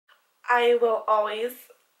I will always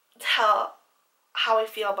tell how I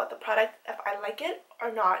feel about the product, if I like it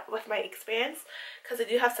or not, with my experience, because I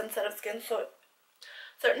do have sensitive skin, so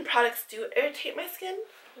certain products do irritate my skin.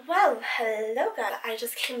 Well, hello guys. I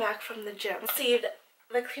just came back from the gym. Received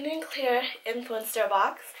the Clean and Clear Influencer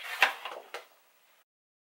box.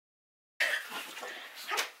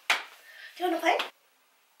 Do you want to play?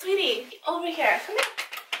 Sweetie, over here. Come here.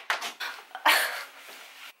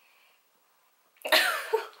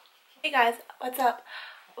 Hey guys, what's up?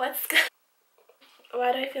 What's good?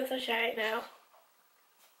 Why do I feel so shy right now?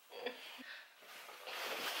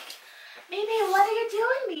 Baby, what are you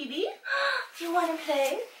doing, baby? Do you want to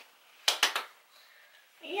play?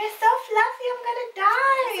 You're so fluffy, I'm gonna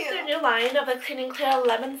die! This is their new line of the Clean and Clear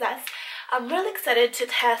Lemon Zest. I'm really excited to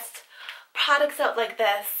test products out like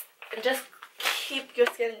this and just keep your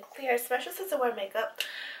skin clear, especially since I wear makeup.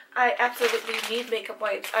 I absolutely need makeup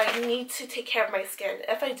wipes. I need to take care of my skin.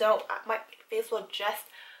 If I don't, my face will just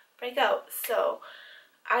break out. So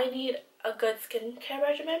I need a good skincare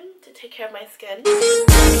regimen to take care of my skin.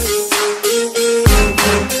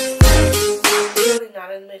 Really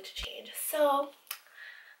not in the mood to change. So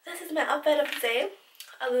this is my outfit of the day.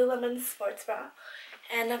 A Lululemon sports bra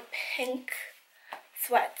and a pink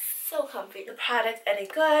sweats. So comfy. The product any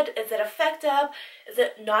good? Is it effective? Is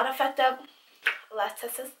it not effective? Let's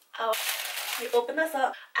test this out. We open this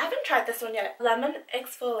up. I haven't tried this one yet. Lemon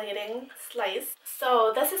exfoliating slice.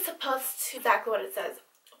 So this is supposed to exactly what it says.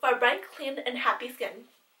 For bright, clean, and happy skin.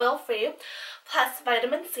 Oil-free, plus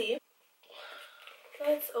vitamin C.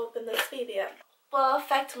 Let's open this baby up. Will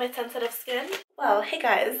affect my sensitive skin. Well, hey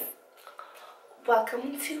guys.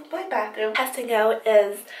 Welcome to my bathroom. Testing out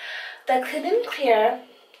is the Clean and Clear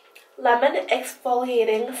Lemon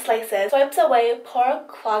Exfoliating Slices. Wipes away pore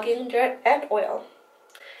clogging dirt and oil.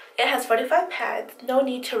 It has 45 pads, no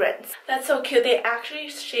need to rinse. That's so cute. They actually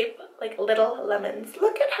shape like little lemons.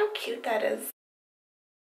 Look at how cute that is.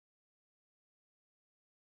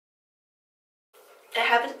 I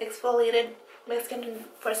haven't exfoliated my skin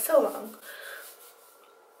for so long.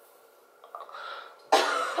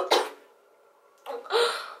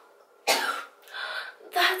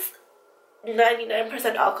 That's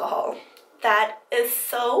 99% alcohol. That is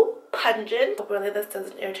so pungent. Really, this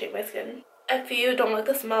doesn't irritate my skin. If you don't like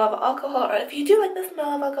the smell of alcohol, or if you do like the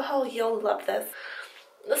smell of alcohol, you'll love this.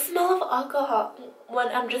 The smell of alcohol, when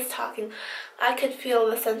I'm just talking, I could feel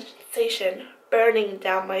the sensation burning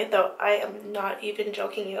down my throat. I am not even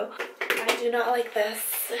joking you. I do not like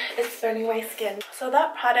this. It's burning my skin. So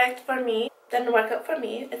that product for me didn't work out for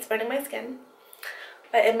me. It's burning my skin.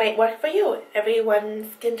 But it might work for you.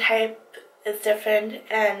 Everyone's skin type is different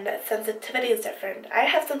and sensitivity is different. I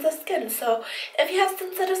have sensitive skin, so if you have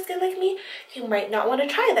sensitive skin like me, you might not want to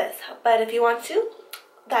try this. But if you want to,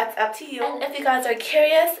 that's up to you. And if you guys are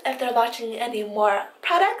curious if they're launching any more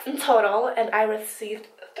products in total, and I received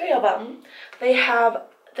 3 of them, they have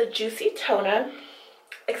the Juicy Toner,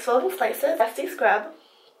 Exfoliating Slices, Dusty Scrub,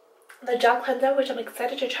 the Gel Cleanser, which I'm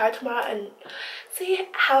excited to try tomorrow and see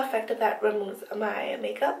how effective that removes my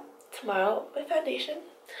makeup tomorrow with foundation,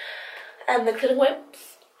 and the cleaning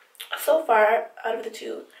wipes. So far, out of the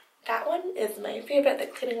 2, that one is my favorite. The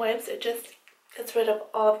cleaning wipes, it just gets rid of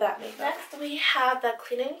all of that makeup. Next, we have the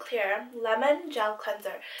Clean and Clear Lemon Gel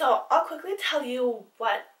Cleanser. So I'll quickly tell you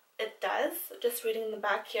what it does, just reading the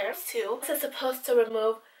back here. This is supposed to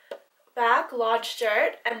remove back lodged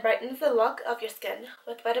dirt and brightens the look of your skin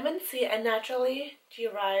with vitamin C and naturally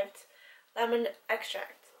derived lemon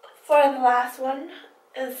extract. For the last one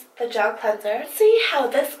is the gel cleanser. See how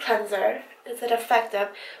this cleanser, is it effective?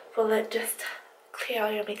 Will it just clear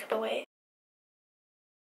all your makeup away?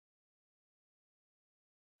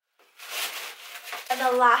 And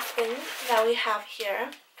the last thing that we have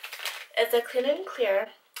here is the Clean and Clear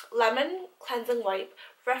Lemon Cleansing Wipe.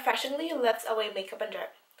 Refreshingly lifts away makeup and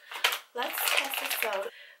dirt. Let's test this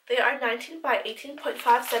out. They are 19 by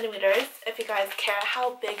 18.5 centimeters, if you guys care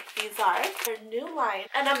how big these are. They're new line,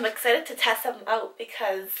 and I'm excited to test them out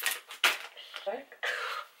because...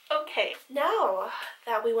 Okay, now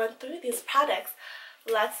that we went through these products,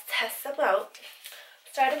 let's test them out.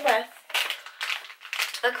 Starting with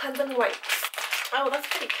the cleansing wipes. Oh, that's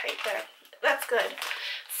pretty tight there. That's good.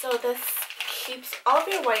 So this keeps all of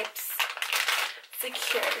your wipes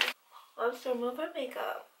secured. Let's remove our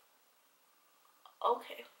makeup.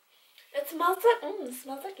 Okay. It smells like lemon. It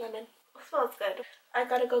smells good. I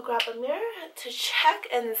gotta go grab a mirror to check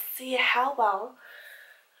and see how well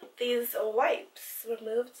these wipes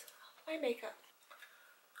removed my makeup.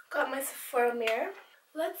 Got my Sephora mirror.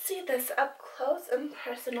 Let's see this up close and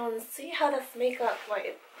personal and see how this makeup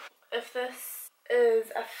wipe, if this is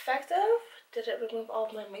effective. Did it remove all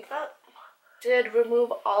of my makeup? did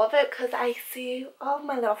remove all of it because I see all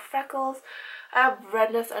my little freckles. I have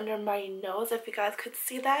redness under my nose, if you guys could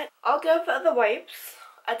see that. I'll give the wipes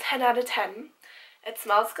a 10 out of 10. It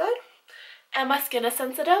smells good and my skin is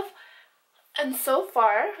sensitive. And so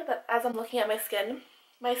far, as I'm looking at my skin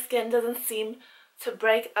doesn't seem to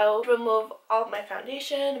break out. Remove all of my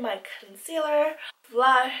foundation, my concealer,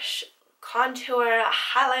 blush, contour,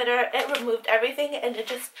 highlighter. It removed everything and it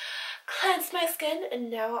just cleansed my skin,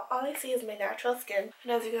 and now all I see is my natural skin.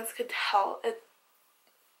 And as you guys could tell, it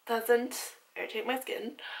doesn't irritate my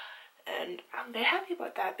skin, and I'm very happy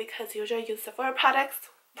about that because usually I use Sephora products,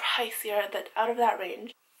 pricier, that out of that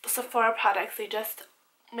range. Sephora products, they just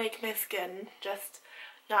make my skin just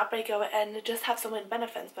not break out and just have so many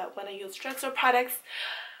benefits, but when I use drugstore products,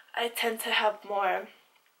 I tend to have more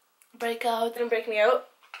breakouts and break me out.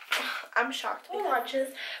 I'm shocked at the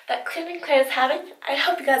launches that Clean & Clear is having. I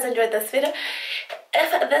hope you guys enjoyed this video.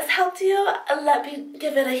 If this helped you, let me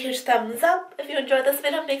give it a huge thumbs up. If you enjoyed this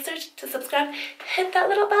video, make sure to subscribe, hit that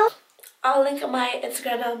little bell. I'll link my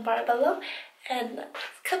Instagram down bar below, and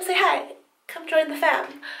come say hi. Come join the fam.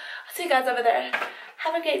 I'll see you guys over there.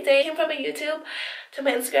 Have a great day. From my YouTube to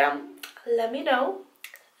my Instagram, let me know,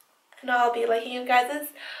 and I'll be liking you guys'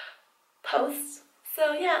 posts.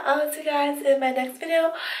 So yeah, I'll see you guys in my next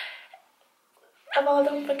video.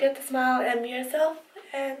 Don't forget to smile and be yourself,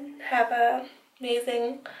 and have an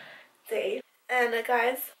amazing day. And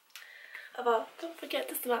guys, don't forget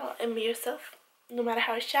to smile and be yourself, no matter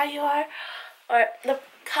how shy you are, or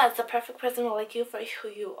because the perfect person will like you for who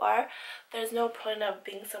you are. There's no point of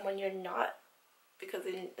being someone you're not, because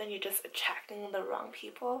then you're just attracting the wrong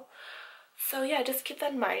people. So yeah, just keep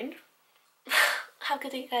that in mind. Have a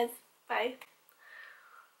good day, guys. Bye.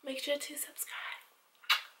 Make sure to subscribe.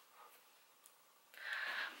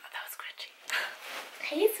 Oh, that was cringy.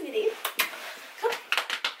 Hey, sweetie. Come.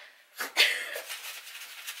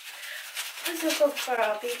 Where's your good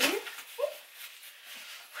girl, baby?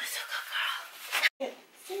 Where's your good girl?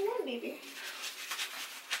 Sit down, baby.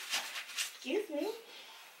 Excuse me.